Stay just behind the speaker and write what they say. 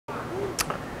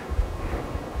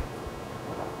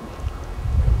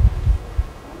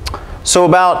So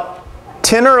about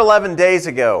 10 or 11 days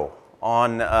ago,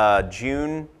 on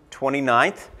June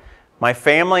 29th, my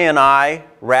family and I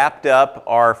wrapped up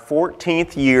our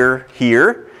 14th year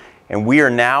here, and we are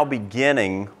now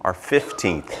beginning our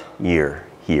 15th year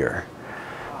here.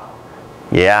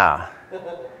 Yeah.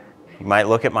 You might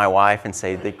look at my wife and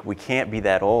say, we can't be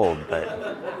that old,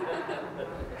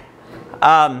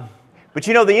 but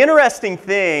you know, the interesting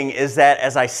thing is that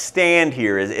as I stand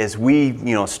here, as we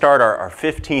start our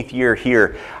 15th year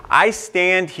here, I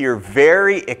stand here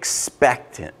very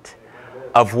expectant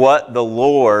of what the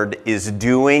Lord is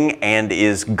doing and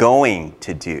is going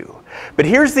to do. But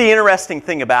here's the interesting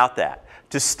thing about that.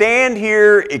 To stand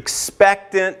here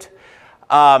expectant,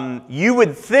 you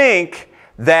would think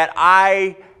that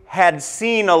I had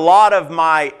seen a lot of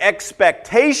my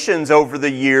expectations over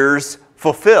the years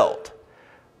fulfilled.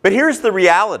 But here's the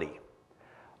reality.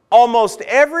 Almost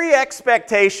every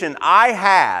expectation I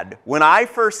had when I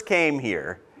first came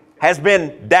here has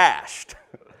been dashed.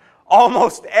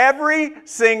 Almost every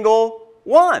single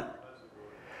one.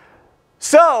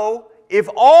 So, if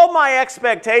all my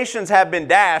expectations have been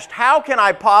dashed, how can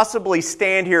I possibly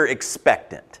stand here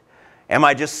expectant? Am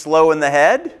I just slow in the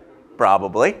head?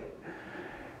 Probably.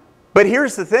 But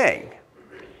here's the thing.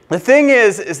 The thing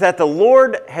is that the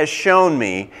Lord has shown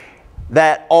me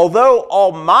that although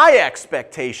all my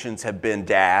expectations have been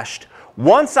dashed,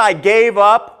 once I gave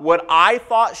up what I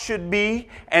thought should be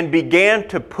and began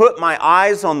to put my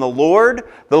eyes on the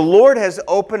Lord has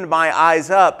opened my eyes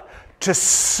up to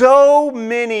so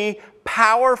many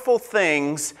powerful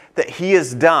things that He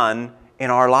has done in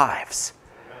our lives.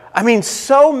 I mean,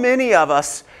 so many of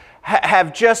us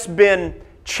have just been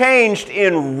changed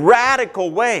in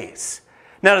radical ways.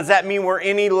 Now, does that mean we're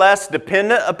any less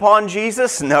dependent upon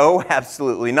Jesus? No,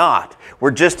 absolutely not. We're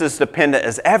just as dependent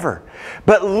as ever.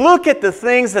 But look at the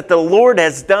things that the Lord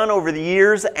has done over the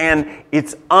years, and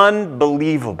it's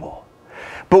unbelievable.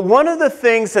 But one of the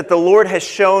things that the Lord has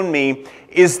shown me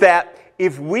is that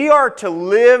if we are to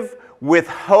live with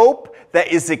hope that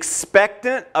is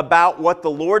expectant about what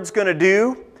the Lord's going to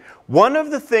do, one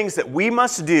of the things that we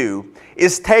must do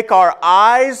is take our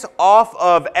eyes off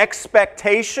of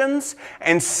expectations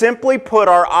and simply put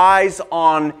our eyes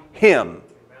on Him.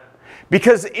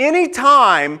 Because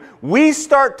anytime we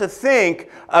start to think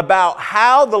about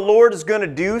how the Lord is going to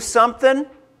do something,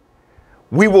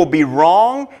 we will be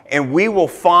wrong and we will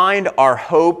find our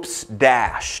hopes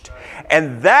dashed.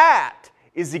 And that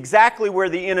is exactly where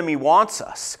the enemy wants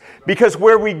us. Because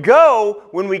where we go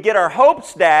when we get our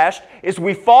hopes dashed is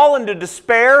we fall into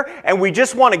despair and we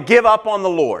just want to give up on the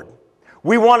Lord.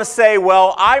 We want to say,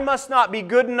 well, I must not be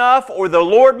good enough, or the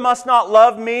Lord must not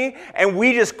love me, and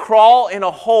we just crawl in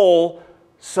a hole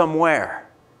somewhere.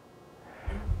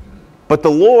 But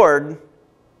the Lord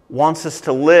wants us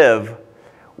to live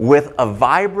with a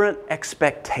vibrant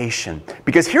expectation.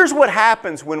 Because here's what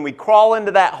happens when we crawl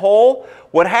into that hole.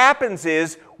 What happens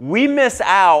is we miss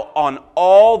out on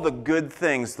all the good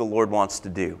things the Lord wants to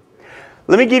do.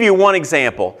 Let me give you one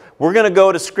example. We're going to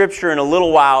go to Scripture in a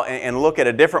little while and look at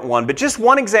a different one. But just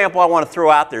one example I want to throw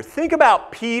out there. Think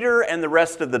about Peter and the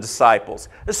rest of the disciples,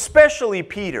 especially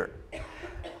Peter.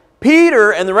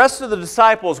 Peter and the rest of the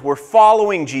disciples were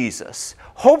following Jesus.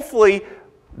 Hopefully,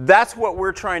 that's what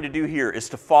we're trying to do here, is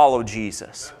to follow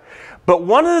Jesus. But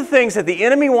one of the things that the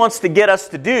enemy wants to get us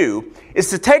to do is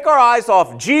to take our eyes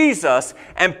off Jesus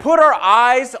and put our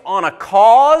eyes on a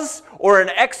cause or an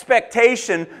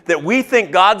expectation that we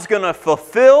think God's going to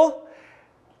fulfill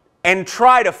and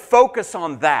try to focus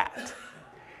on that.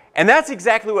 And that's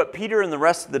exactly what Peter and the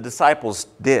rest of the disciples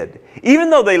did. Even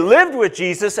though they lived with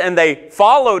Jesus and they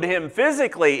followed Him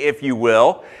physically, if you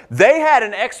will, they had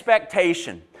an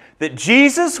expectation that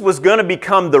Jesus was going to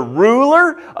become the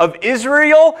ruler of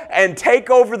Israel and take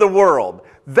over the world.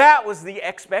 That was the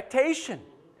expectation.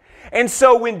 And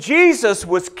so when Jesus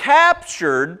was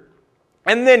captured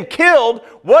and then killed,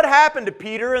 what happened to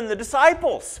Peter and the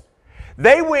disciples?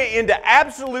 They went into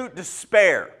absolute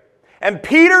despair. And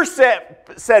Peter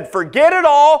said, forget it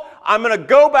all, I'm going to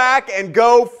go back and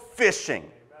go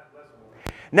fishing.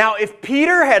 Now, if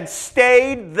Peter had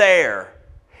stayed there,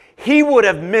 he would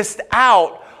have missed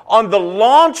out on the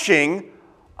launching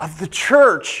of the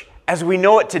church as we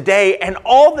know it today and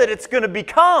all that it's going to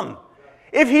become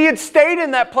if he had stayed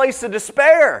in that place of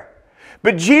despair.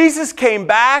 But Jesus came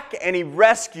back and He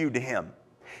rescued him.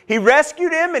 He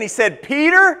rescued him and He said,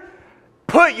 Peter,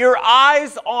 put your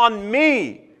eyes on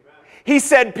me. He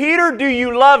said, Peter, do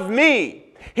you love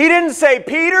me? He didn't say,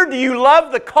 Peter, do you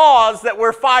love the cause that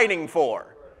we're fighting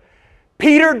for?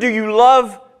 Peter, do you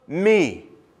love me?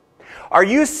 Are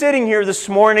you sitting here this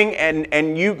morning and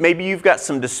maybe you've got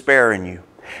some despair in you?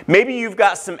 Maybe you've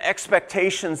got some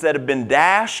expectations that have been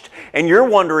dashed and you're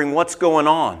wondering what's going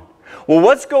on. Well,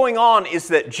 what's going on is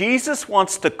that Jesus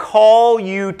wants to call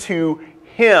you to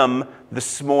Him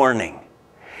this morning.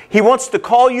 He wants to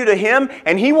call you to Him,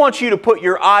 and He wants you to put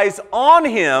your eyes on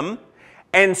Him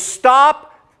and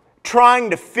stop trying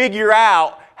to figure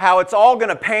out how it's all going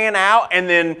to pan out and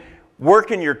then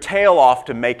working your tail off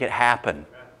to make it happen.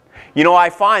 You know, I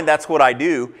find that's what I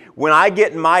do. When I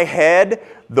get in my head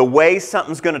the way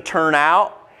something's going to turn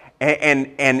out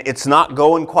and it's not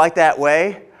going quite that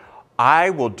way,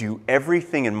 I will do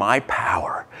everything in my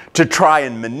power to try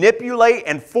and manipulate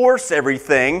and force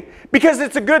everything because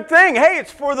it's a good thing. Hey,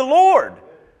 it's for the Lord.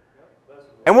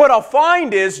 And what I'll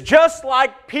find is, just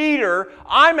like Peter,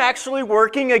 I'm actually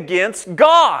working against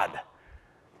God.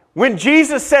 When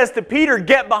Jesus says to Peter,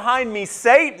 "Get behind me,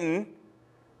 Satan,"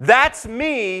 that's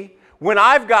me when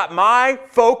I've got my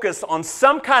focus on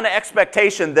some kind of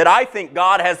expectation that I think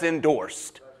God has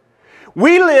endorsed.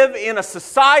 We live in a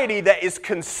society that is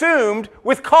consumed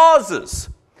with causes.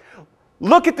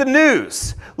 Look at the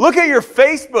news. Look at your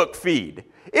Facebook feed.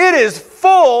 It is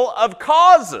full of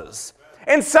causes.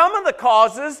 And some of the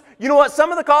causes, you know what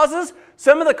some of the causes?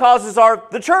 Some of the causes are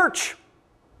the church.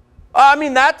 I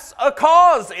mean, that's a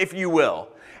cause, if you will.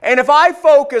 And if I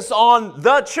focus on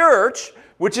the church,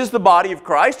 which is the body of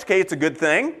Christ, okay, it's a good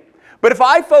thing. But if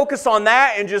I focus on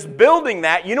that and just building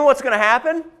that, you know what's going to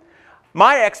happen?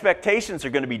 My expectations are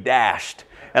going to be dashed.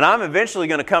 And I'm eventually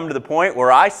going to come to the point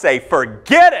where I say,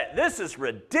 forget it, this is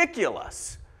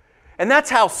ridiculous. And that's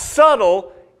how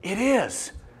subtle it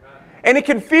is. And it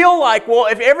can feel like, well,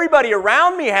 if everybody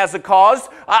around me has a cause,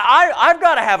 I've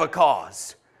got to have a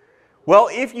cause. Well,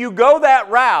 if you go that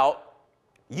route,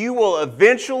 you will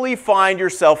eventually find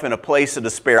yourself in a place of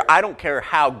despair. I don't care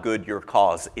how good your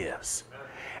cause is.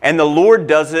 And the Lord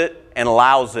does it and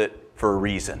allows it for a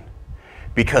reason.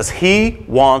 Because He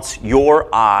wants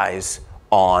your eyes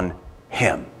on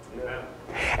Him. Amen.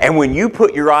 And when you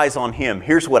put your eyes on Him,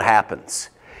 here's what happens.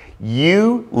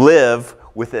 You live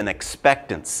with an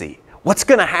expectancy. What's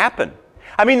going to happen?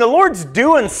 I mean, the Lord's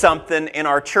doing something in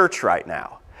our church right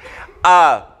now.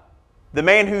 The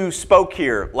man who spoke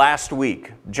here last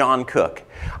week, John Cook,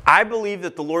 I believe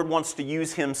that the Lord wants to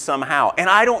use him somehow. And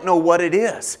I don't know what it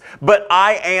is, but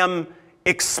I am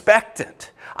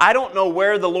expectant. I don't know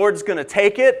where the Lord's going to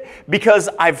take it, because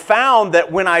I've found that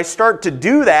when I start to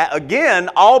do that, again,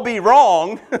 I'll be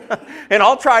wrong and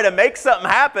I'll try to make something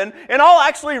happen and I'll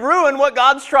actually ruin what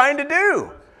God's trying to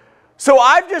do. So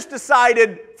I've just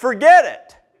decided, forget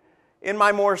it, in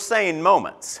my more sane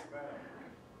moments.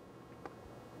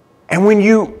 And when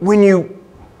you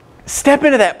step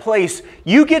into that place,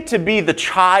 you get to be the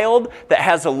child that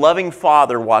has a loving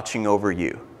Father watching over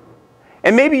you.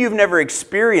 And maybe you've never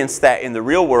experienced that in the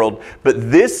real world, but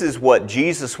this is what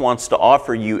Jesus wants to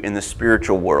offer you in the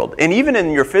spiritual world, and even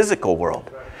in your physical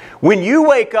world. When you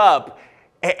wake up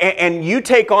and you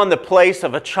take on the place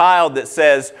of a child that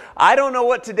says, I don't know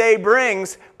what today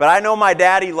brings, but I know my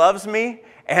daddy loves me,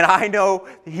 and I know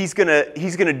he's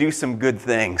gonna do some good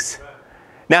things.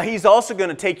 Now, He's also going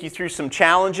to take you through some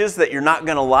challenges that you're not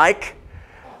going to like,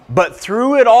 but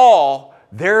through it all,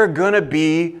 there are going to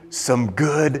be some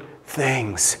good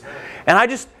things. And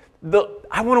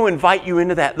I want to invite you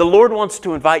into that. The Lord wants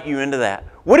to invite you into that.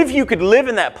 What if you could live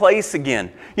in that place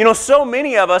again? You know, so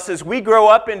many of us, as we grow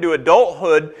up into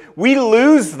adulthood, we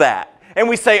lose that. And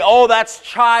we say, oh, that's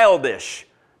childish.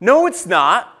 No, it's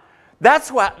not. That's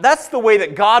the way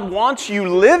that God wants you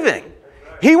living.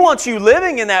 He wants you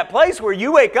living in that place where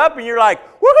you wake up and you're like,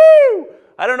 woohoo!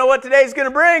 I don't know what today's going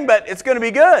to bring, but it's going to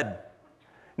be good.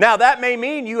 Now, that may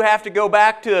mean you have to go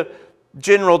back to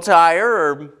General Tire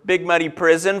or Big Muddy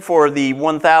Prison for the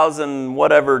 1,000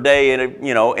 whatever day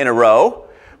in a row.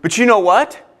 But you know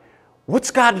what?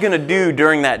 What's God going to do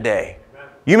during that day?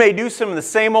 You may do some of the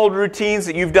same old routines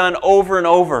that you've done over and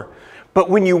over. But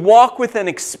when you walk with an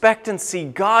expectancy,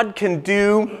 God can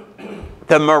do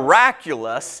the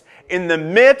miraculous in the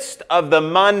midst of the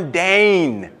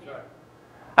mundane.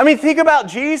 I mean, think about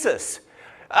Jesus.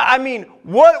 I mean,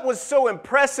 what was so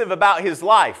impressive about His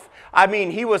life? I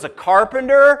mean, He was a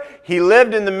carpenter. He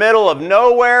lived in the middle of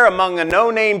nowhere among a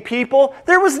no-name people.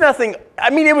 There was nothing, I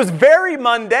mean, it was very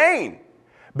mundane.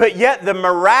 But yet the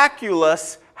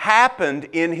miraculous happened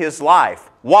in His life.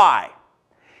 Why?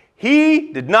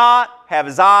 He did not have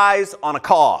His eyes on a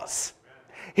cause.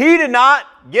 He did not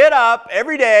get up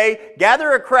every day,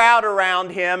 gather a crowd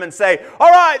around Him and say,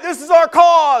 all right, this is our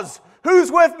cause.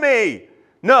 Who's with me?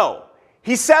 No.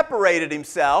 He separated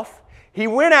Himself. He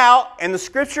went out, and the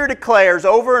Scripture declares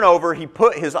over and over, He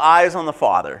put His eyes on the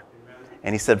Father.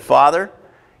 And He said, Father,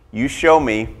 you show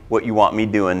me what you want me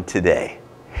doing today.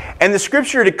 And the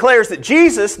scripture declares that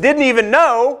Jesus didn't even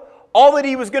know all that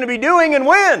he was going to be doing and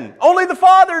when. Only the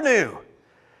Father knew.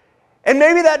 And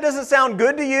maybe that doesn't sound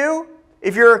good to you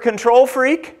if you're a control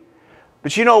freak.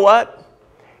 But you know what?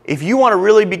 If you want to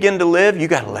really begin to live, you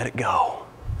got to let it go.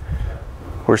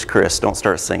 Where's Chris? Don't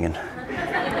start singing.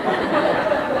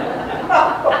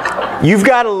 You've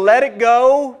got to let it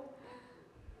go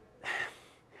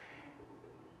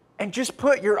and just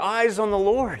put your eyes on the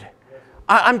Lord.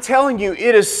 I'm telling you,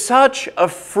 it is such a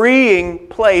freeing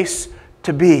place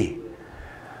to be.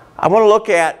 I want to look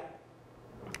at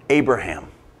Abraham.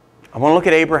 And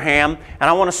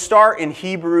I want to start in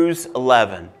Hebrews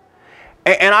 11.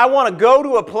 And I want to go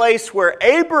to a place where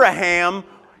Abraham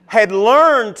had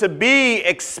learned to be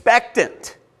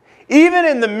expectant. Even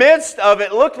in the midst of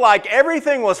it looked like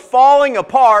everything was falling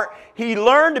apart, he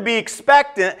learned to be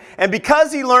expectant. And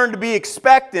because he learned to be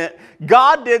expectant,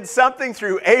 God did something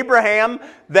through Abraham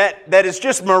that is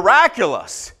just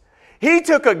miraculous. He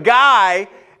took a guy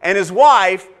and his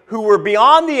wife who were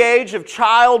beyond the age of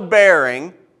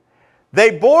childbearing.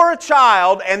 They bore a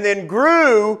child and then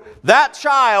grew that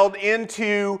child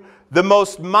into the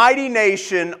most mighty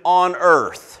nation on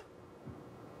earth.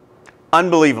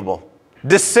 Unbelievable.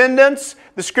 Descendants,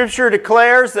 the scripture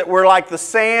declares that we're like the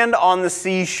sand on the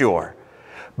seashore.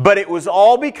 But it was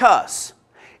all because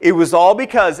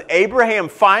Abraham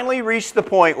finally reached the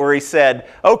point where he said,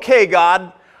 okay,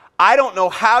 God, I don't know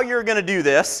how you're going to do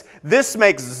this. This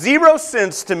makes zero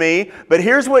sense to me, but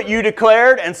here's what you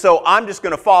declared, and so I'm just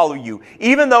going to follow you.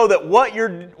 Even though that what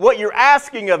you're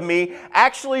asking of me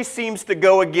actually seems to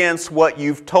go against what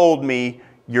you've told me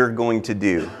you're going to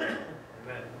do.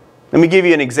 Let me give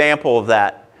you an example of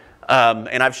that.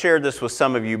 And I've shared this with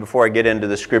some of you before I get into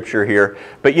the scripture here.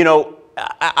 But you know,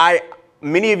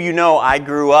 many of you know I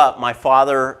grew up, my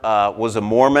father was a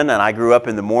Mormon, and I grew up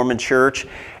in the Mormon church.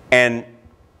 And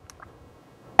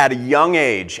at a young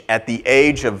age, at the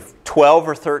age of 12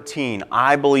 or 13,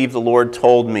 I believe the Lord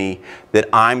told me that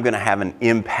I'm going to have an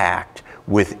impact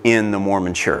within the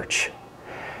Mormon church.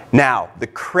 Now, the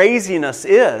craziness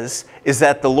is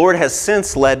that the Lord has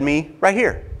since led me right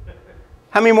here.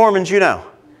 How many Mormons you know?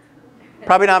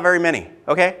 Probably not very many,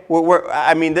 okay?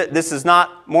 This is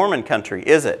not Mormon country,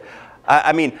 is it?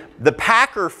 I mean, the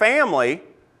Packer family,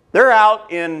 they're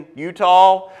out in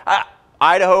Utah,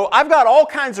 Idaho. I've got all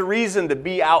kinds of reason to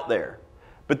be out there.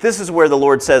 But this is where the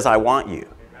Lord says, I want you.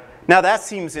 Now, that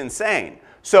seems insane.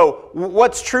 So,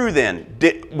 what's true then?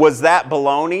 Was that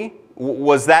baloney?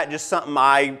 Was that just something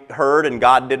I heard and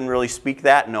God didn't really speak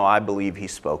that? No, I believe He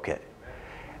spoke it.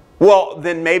 Well,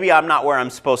 then maybe I'm not where I'm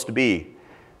supposed to be.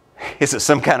 Is it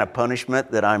some kind of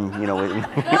punishment that I'm,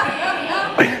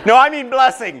 No, I mean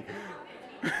blessing.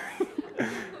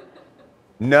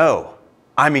 No,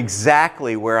 I'm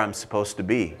exactly where I'm supposed to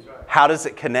be. How does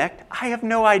it connect? I have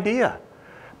no idea.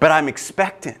 But I'm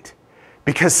expectant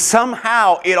because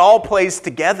somehow it all plays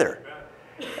together.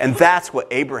 And that's what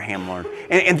Abraham learned.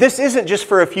 And this isn't just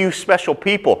for a few special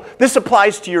people. This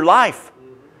applies to your life.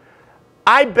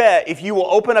 I bet if you will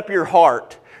open up your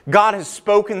heart, God has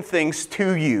spoken things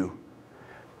to you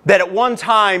that at one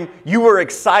time you were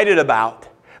excited about,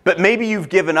 but maybe you've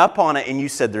given up on it and you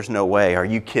said, there's no way. Are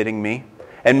you kidding me?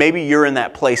 And maybe you're in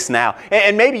that place now.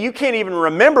 And maybe you can't even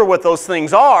remember what those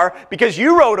things are because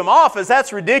you wrote them off as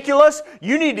that's ridiculous.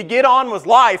 You need to get on with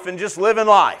life and just live in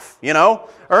life,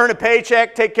 Earn a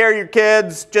paycheck, take care of your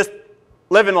kids, just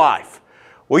live in life.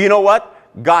 Well, you know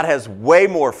what? God has way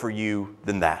more for you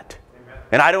than that.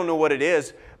 And I don't know what it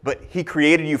is, but He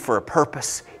created you for a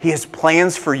purpose. He has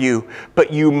plans for you,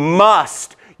 but you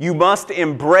must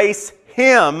embrace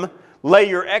Him, lay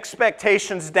your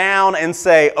expectations down and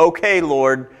say, okay,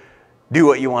 Lord, do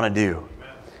what you want to do.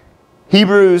 Amen.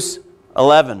 Hebrews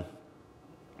 11,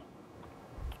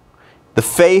 the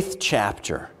faith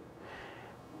chapter.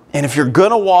 And if you're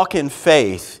going to walk in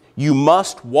faith, you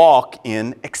must walk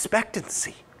in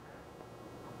expectancy.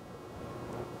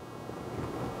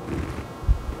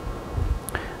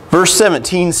 Verse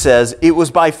 17 says, it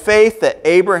was by faith that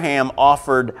Abraham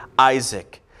offered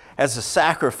Isaac as a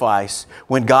sacrifice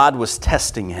when God was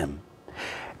testing him.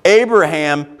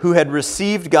 Abraham, who had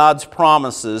received God's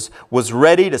promises, was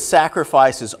ready to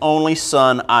sacrifice his only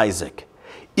son Isaac,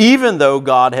 even though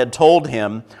God had told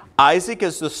him, Isaac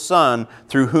is the son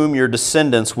through whom your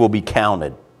descendants will be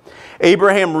counted.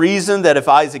 Abraham reasoned that if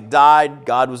Isaac died,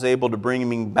 God was able to bring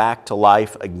him back to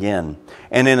life again.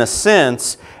 And in a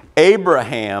sense,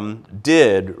 Abraham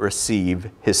did receive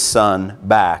his son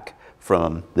back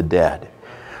from the dead.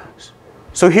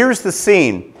 So here's the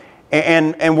scene.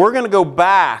 And we're going to go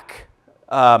back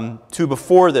to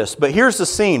before this. But here's the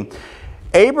scene.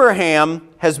 Abraham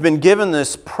has been given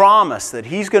this promise that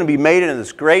he's going to be made into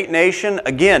this great nation.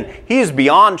 Again, he is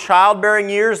beyond childbearing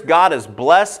years. God has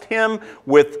blessed him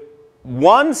with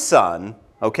one son,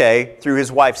 okay, through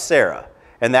his wife Sarah.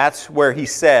 And that's where he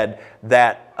said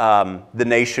that the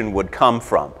nation would come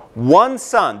from. One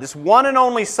son, this one and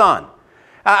only son.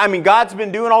 I mean, God's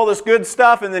been doing all this good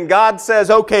stuff, and then God says,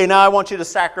 okay, now I want you to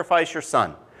sacrifice your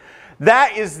son.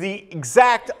 That is the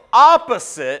exact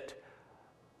opposite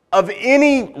of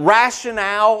any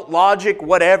rationale, logic,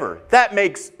 whatever. That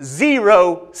makes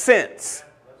zero sense.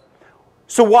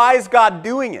 So why is God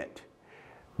doing it?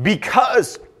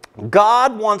 Because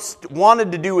God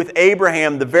wanted to do with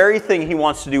Abraham the very thing He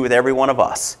wants to do with every one of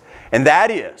us. And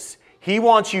that is, He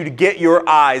wants you to get your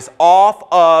eyes off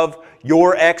of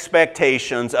your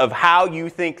expectations of how you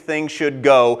think things should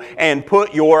go and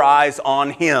put your eyes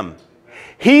on Him.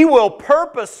 He will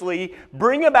purposely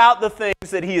bring about the things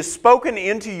that He has spoken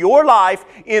into your life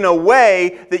in a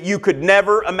way that you could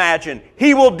never imagine.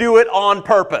 He will do it on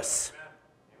purpose.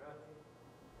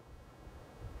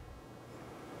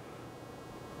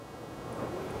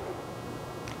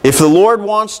 If the Lord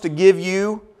wants to give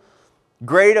you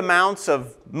great amounts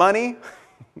of money,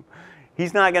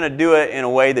 He's not going to do it in a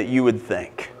way that you would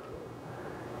think.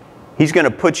 He's going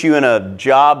to put you in a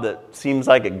job that seems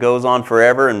like it goes on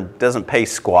forever and doesn't pay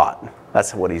squat.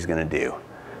 That's what He's going to do.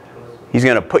 He's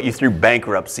going to put you through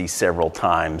bankruptcy several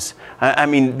times. I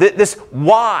mean,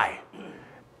 why?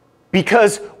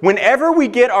 Because whenever we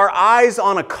get our eyes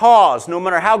on a cause, no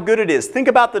matter how good it is, think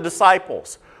about the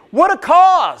disciples. What a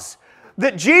cause!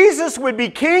 That Jesus would be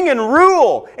king and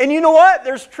rule. And you know what?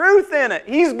 There's truth in it.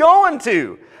 He's going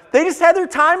to. They just had their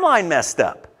timeline messed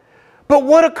up. But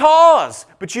what a cause!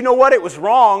 But you know what? It was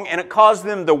wrong, and it caused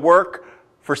them to work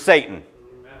for Satan.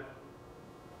 Amen.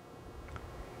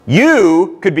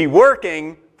 You could be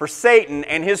working for Satan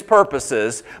and his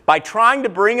purposes by trying to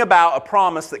bring about a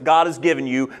promise that God has given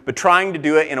you, but trying to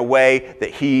do it in a way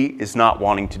that He is not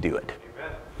wanting to do it.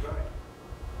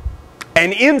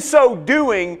 And in so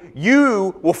doing,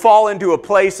 you will fall into a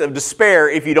place of despair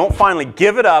if you don't finally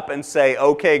give it up and say,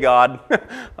 okay, God,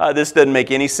 this doesn't make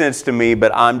any sense to me,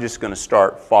 but I'm just going to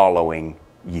start following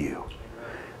You.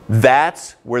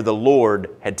 That's where the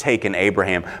Lord had taken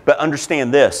Abraham. But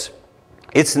understand this,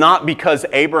 it's not because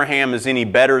Abraham is any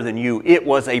better than you. It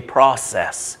was a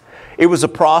process. It was a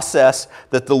process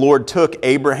that the Lord took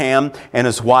Abraham and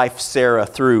his wife Sarah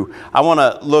through. I want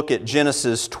to look at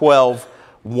Genesis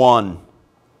 12:1.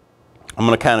 I'm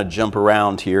going to kind of jump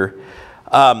around here.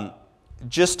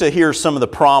 Just to hear some of the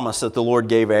promise that the Lord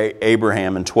gave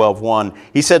Abraham in 12:1.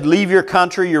 He said, leave your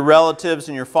country, your relatives,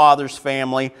 and your father's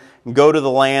family, and go to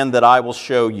the land that I will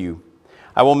show you.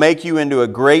 I will make you into a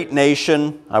great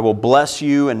nation. I will bless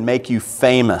you and make you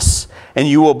famous, and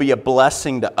you will be a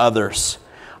blessing to others.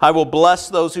 I will bless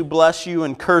those who bless you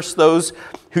and curse those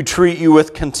who treat you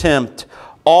with contempt.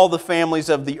 All the families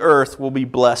of the earth will be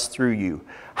blessed through you.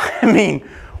 I mean,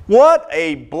 what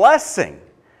a blessing.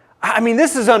 I mean,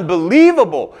 this is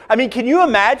unbelievable. I mean, can you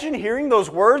imagine hearing those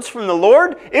words from the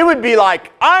Lord? It would be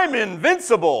like, I'm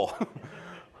invincible.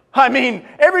 I mean,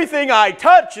 everything I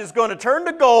touch is going to turn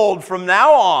to gold from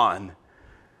now on.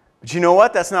 But you know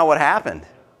what? That's not what happened.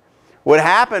 What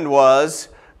happened was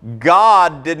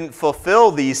God didn't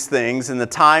fulfill these things in the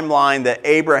timeline that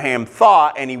Abraham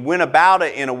thought, and he went about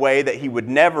it in a way that he would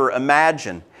never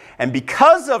imagine. And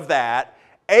because of that,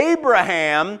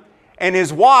 Abraham and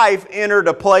his wife entered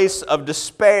a place of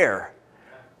despair.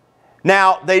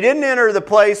 Now, they didn't enter the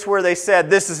place where they said,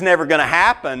 this is never going to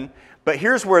happen, but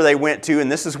here's where they went to,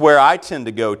 and this is where I tend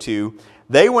to go to.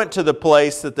 They went to the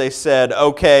place that they said,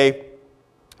 okay,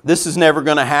 this is never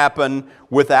going to happen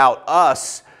without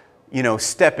us,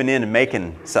 stepping in and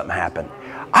making something happen.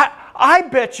 I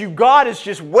bet you God is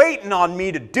just waiting on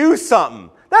me to do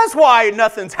something. That's why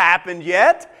nothing's happened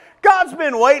yet. God's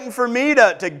been waiting for me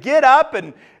to get up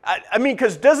and, I mean,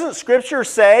 because doesn't Scripture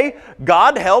say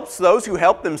God helps those who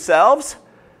help themselves?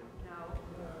 No,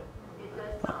 it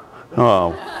does not.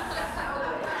 Oh.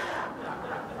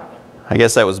 I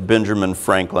guess that was Benjamin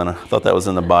Franklin. I thought that was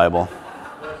in the Bible.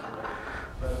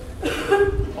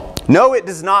 No, it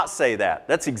does not say that.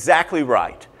 That's exactly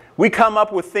right. We come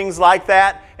up with things like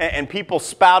that and people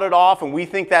spout it off and we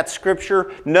think that's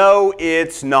Scripture. No,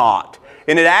 it's not.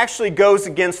 And it actually goes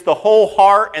against the whole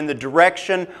heart and the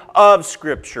direction of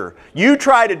Scripture. You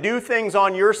try to do things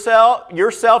on yourself,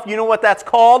 you know what that's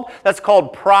called? That's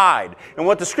called pride. And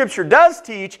what the Scripture does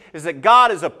teach is that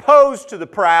God is opposed to the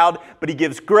proud, but He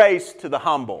gives grace to the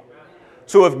humble.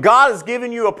 So if God has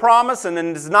given you a promise and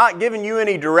then has not given you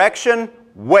any direction,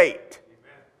 wait.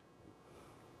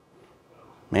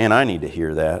 Man, I need to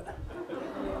hear that.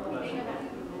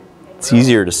 It's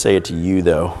easier to say it to you,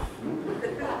 though.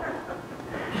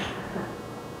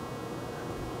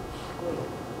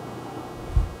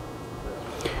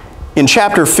 In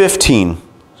chapter 15,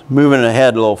 moving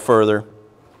ahead a little further,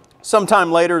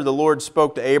 sometime later the Lord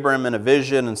spoke to Abram in a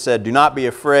vision and said, "Do not be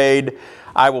afraid.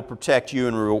 I will protect you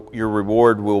and your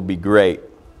reward will be great."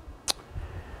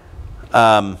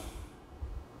 But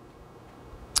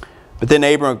then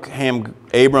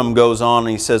Abram goes on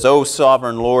and he says, "O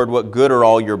sovereign Lord, what good are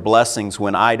all your blessings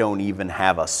when I don't even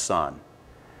have a son?"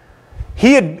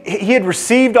 He had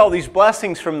received all these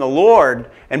blessings from the Lord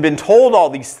and been told all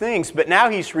these things, but now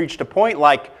he's reached a point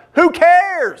like, who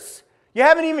cares? You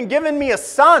haven't even given me a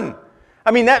son.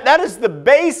 I mean, that is the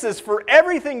basis for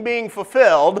everything being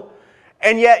fulfilled,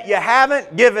 and yet you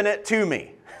haven't given it to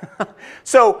me.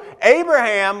 So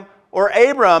Abram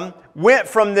went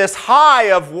from this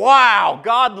high of, wow,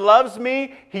 God loves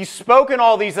me. He's spoken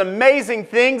all these amazing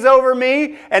things over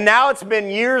me. And now it's been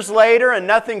years later and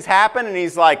nothing's happened. And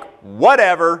he's like,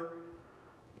 whatever.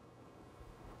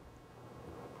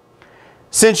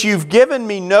 Since you've given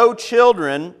me no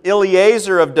children,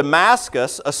 Eliezer of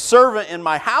Damascus, a servant in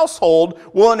my household,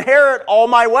 will inherit all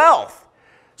my wealth.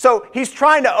 So he's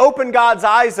trying to open God's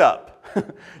eyes up.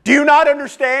 Do you not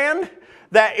understand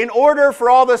that in order for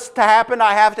all this to happen,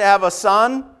 I have to have a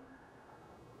son?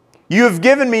 You have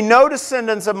given me no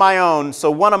descendants of my own, so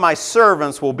one of my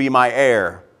servants will be my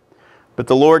heir. But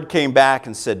the Lord came back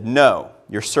and said, "No,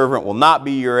 your servant will not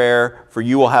be your heir, for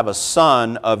you will have a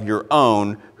son of your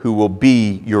own who will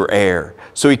be your heir."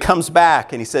 So he comes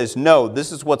back and he says, "No,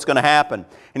 this is what's going to happen."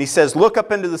 And he says, "Look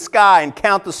up into the sky and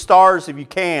count the stars if you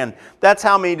can. That's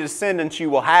how many descendants you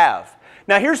will have."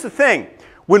 Now here's the thing.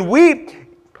 When we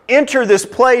enter this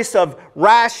place of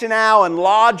rationale and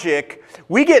logic,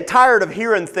 we get tired of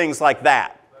hearing things like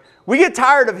that. We get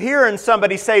tired of hearing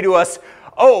somebody say to us,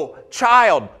 "Oh,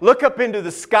 child, look up into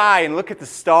the sky and look at the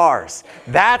stars.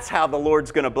 That's how the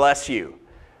Lord's going to bless you."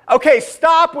 Okay,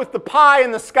 stop with the pie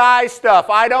in the sky stuff.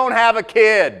 I don't have a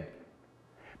kid.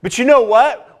 But you know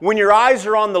what? When your eyes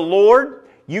are on the Lord,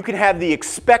 you can have the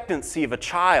expectancy of a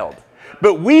child.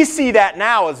 But we see that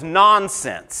now as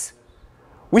nonsense.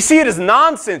 We see it as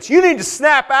nonsense. You need to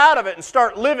snap out of it and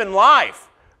start living life.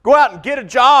 Go out and get a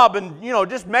job and,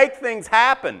 just make things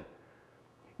happen.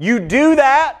 You do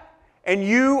that and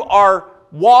you are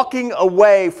walking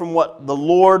away from what the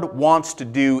Lord wants to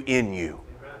do in you.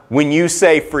 When you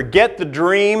say, forget the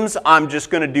dreams, I'm just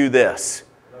going to do this.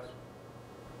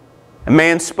 A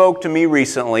man spoke to me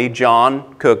recently,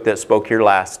 John Cook, that spoke here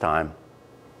last time.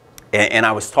 And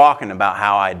I was talking about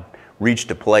how I'd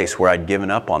reached a place where I'd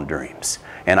given up on dreams.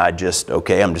 And I'm just going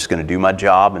to do my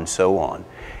job and so on.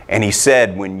 And he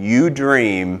said, when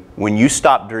you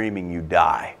stop dreaming, you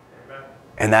die.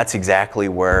 And that's exactly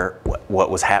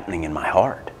what was happening in my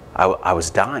heart. I was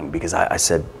dying because I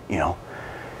said,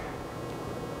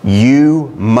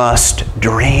 you must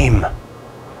dream.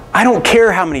 I don't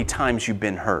care how many times you've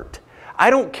been hurt. I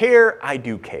don't care. I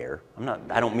do care.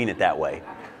 I don't mean it that way.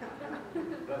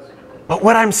 But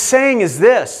what I'm saying is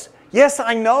this. Yes,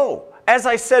 I know. As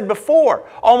I said before,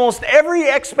 almost every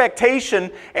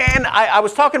expectation, and I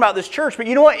was talking about this church, but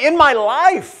you know what? In my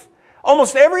life,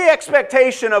 almost every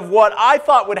expectation of what I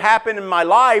thought would happen in my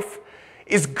life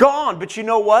is gone. But you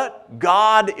know what?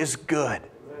 God is good.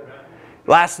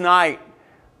 Last night,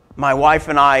 my wife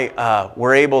and I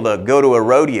were able to go to a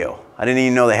rodeo. I didn't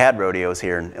even know they had rodeos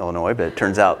here in Illinois, but it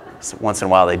turns out once in a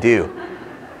while they do.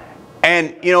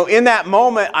 And, in that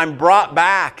moment, I'm brought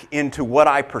back into what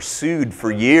I pursued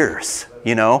for years,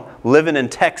 living in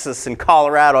Texas and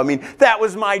Colorado. I mean, that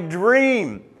was my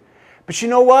dream. But you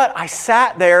know what? I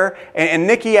sat there, and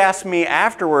Nikki asked me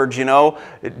afterwards,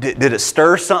 did it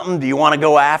stir something? Do you want to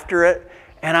go after it?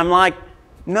 And I'm like,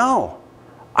 no.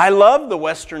 I love the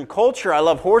Western culture. I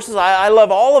love horses. I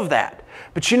love all of that.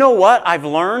 But you know what? I've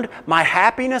learned my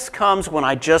happiness comes when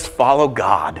I just follow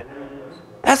God.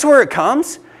 That's where it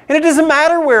comes. And it doesn't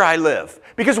matter where I live,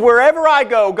 because wherever I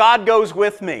go, God goes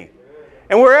with me.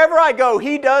 And wherever I go,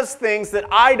 He does things that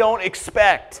I don't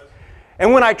expect.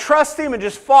 And when I trust Him and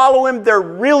just follow Him, they're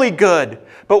really good.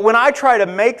 But when I try to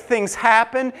make things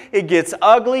happen, it gets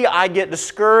ugly, I get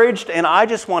discouraged, and I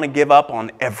just want to give up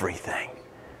on everything.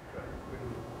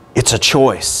 It's a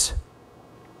choice.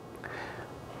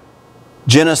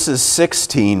 Genesis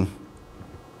 16.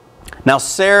 Now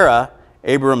Sarah,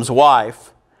 Abram's wife,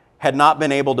 had not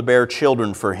been able to bear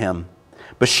children for him,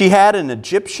 but she had an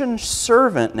Egyptian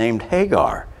servant named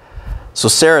Hagar. So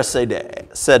Sarah said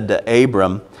to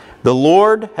Abram, "The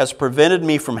Lord has prevented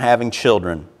me from having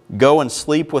children. Go and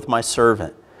sleep with my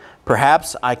servant."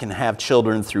 Perhaps I can have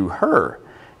children through her.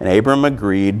 And Abram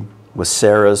agreed with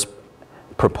Sarah's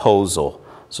proposal.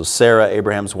 So Sarah,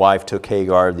 Abraham's wife, took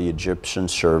Hagar, the Egyptian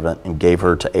servant, and gave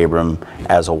her to Abram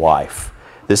as a wife.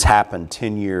 This happened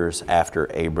 10 years after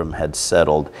Abram had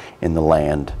settled in the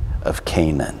land of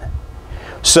Canaan.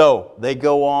 So they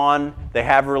go on, they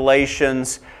have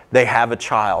relations, they have a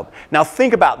child. Now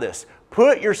think about this.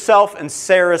 Put yourself in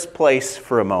Sarah's place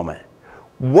for a moment.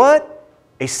 What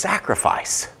a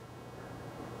sacrifice.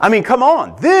 I mean, come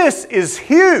on. This is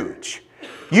huge.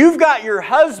 You've got your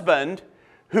husband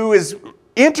who is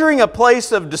entering a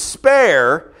place of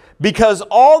despair because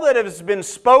all that has been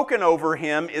spoken over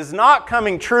him is not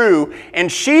coming true,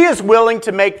 and she is willing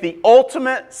to make the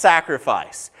ultimate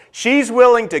sacrifice. She's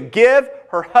willing to give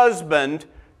her husband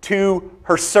to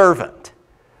her servant.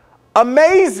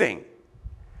 Amazing.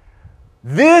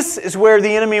 This is where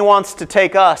the enemy wants to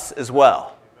take us as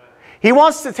well. He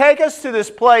wants to take us to this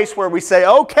place where we say,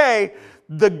 okay,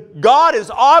 God is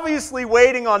obviously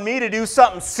waiting on me to do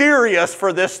something serious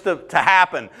for this to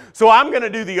happen. So I'm going to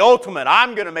do the ultimate.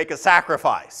 I'm going to make a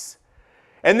sacrifice.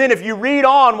 And then if you read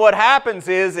on, what happens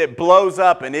is it blows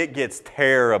up and it gets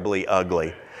terribly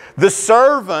ugly. The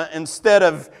servant, instead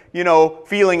of,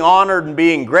 feeling honored and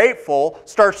being grateful,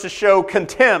 starts to show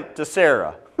contempt to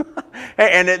Sarah.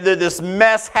 And this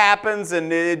mess happens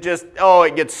and it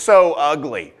gets so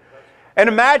ugly. And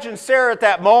imagine Sarah at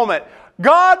that moment,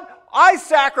 God, I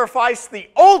sacrificed the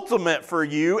ultimate for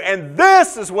you, and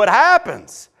this is what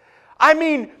happens. I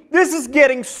mean, this is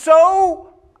getting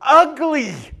so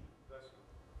ugly.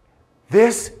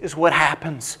 This is what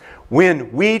happens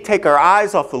when we take our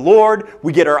eyes off the Lord,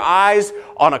 we get our eyes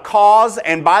on a cause,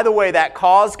 and by the way, that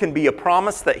cause can be a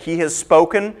promise that He has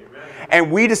spoken,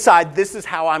 and we decide this is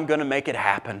how I'm going to make it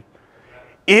happen.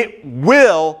 It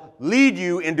will lead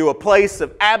you into a place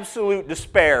of absolute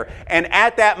despair. And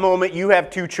at that moment, you have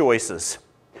two choices.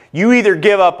 You either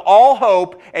give up all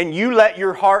hope and you let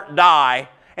your heart die,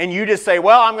 and you just say,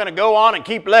 well, I'm going to go on and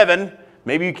keep living.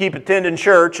 Maybe you keep attending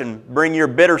church and bring your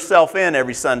bitter self in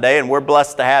every Sunday, and we're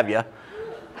blessed to have you.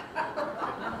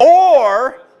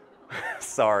 Or,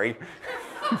 sorry,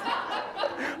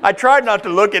 I tried not to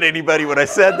look at anybody when I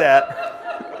said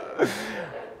that.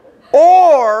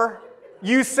 Or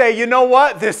you say, you know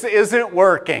what? This isn't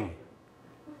working.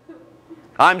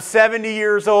 I'm 70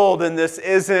 years old and this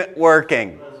isn't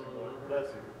working.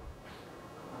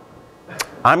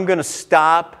 I'm going to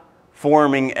stop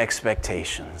forming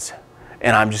expectations.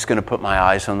 And I'm just going to put my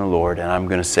eyes on the Lord, and I'm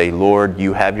going to say, Lord,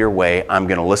 you have your way. I'm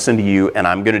going to listen to you, and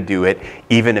I'm going to do it,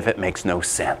 even if it makes no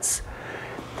sense.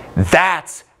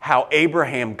 That's how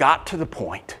Abraham got to the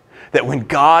point that when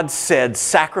God said,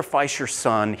 sacrifice your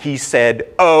son, he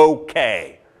said,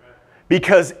 okay.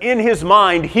 Because in his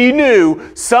mind, he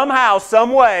knew somehow,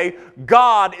 some way,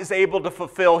 God is able to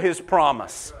fulfill His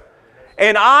promise.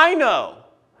 And I know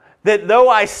that though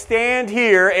I stand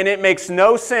here and it makes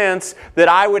no sense that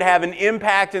I would have an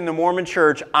impact in the Mormon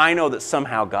church, I know that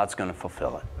somehow God's going to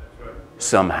fulfill it.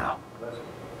 Somehow.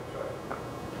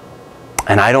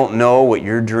 And I don't know what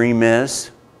your dream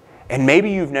is. And maybe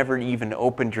you've never even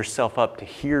opened yourself up to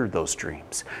hear those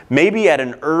dreams. Maybe at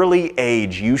an early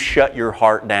age you shut your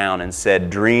heart down and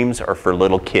said, dreams are for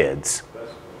little kids.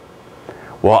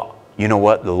 Well, you know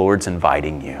what? The Lord's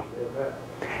inviting you.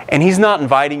 And He's not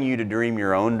inviting you to dream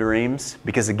your own dreams,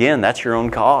 because again, that's your own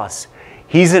cause.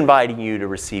 He's inviting you to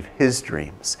receive His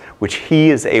dreams, which He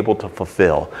is able to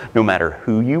fulfill, no matter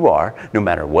who you are, no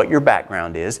matter what your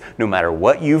background is, no matter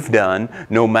what you've done,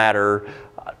 no matter,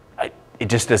 it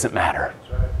just doesn't matter.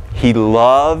 He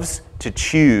loves to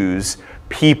choose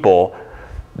people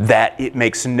that it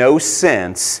makes no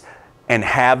sense and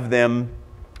have them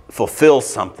fulfill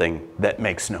something that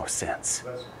makes no sense.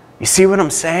 You see what I'm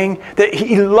saying? That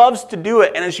He loves to do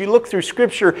it. And as you look through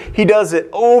Scripture, He does it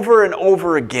over and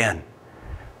over again.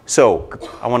 So,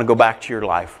 I want to go back to your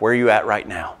life. Where are you at right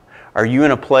now? Are you in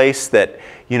a place that,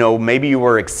 maybe you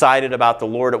were excited about the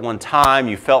Lord at one time,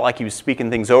 you felt like He was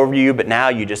speaking things over you, but now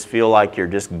you just feel like you're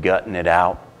just gutting it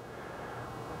out?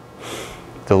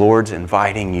 The Lord's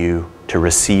inviting you to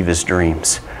receive His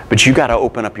dreams. But you got to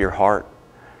open up your heart.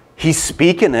 He's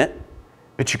speaking it,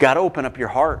 but you got to open up your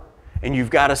heart. And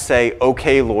you've got to say,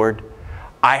 okay, Lord,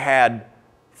 I had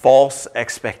false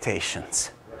expectations,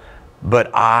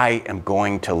 but I am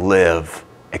going to live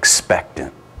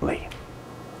expectantly.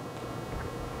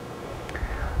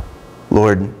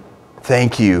 Lord,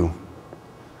 thank you.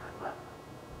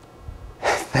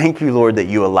 Thank you, Lord, that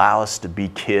you allow us to be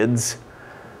kids.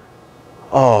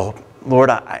 Oh,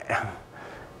 Lord,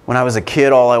 when I was a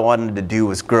kid, all I wanted to do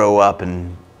was grow up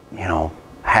and,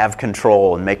 have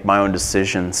control and make my own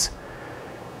decisions.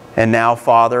 And now,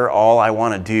 Father, all I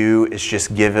want to do is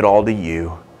just give it all to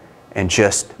you and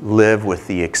just live with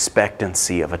the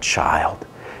expectancy of a child.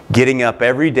 Getting up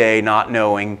every day not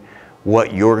knowing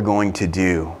what you're going to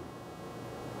do.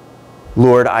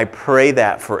 Lord, I pray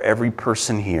that for every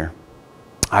person here.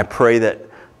 I pray that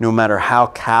no matter how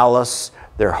callous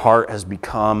their heart has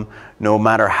become, no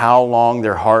matter how long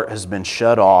their heart has been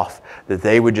shut off, that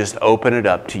they would just open it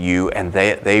up to you, and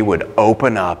they would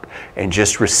open up and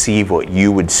just receive what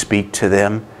you would speak to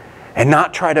them and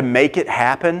not try to make it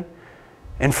happen.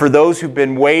 And for those who've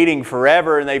been waiting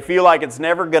forever and they feel like it's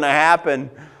never going to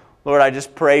happen, Lord, I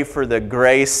just pray for the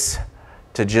grace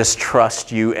to just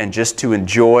trust you and just to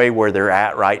enjoy where they're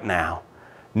at right now,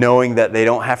 knowing that they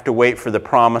don't have to wait for the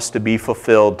promise to be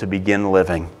fulfilled to begin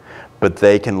living, but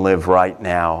they can live right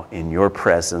now in your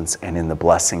presence and in the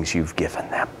blessings you've given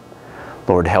them.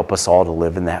 Lord, help us all to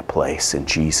live in that place. In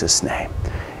Jesus' name,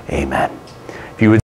 amen. If you would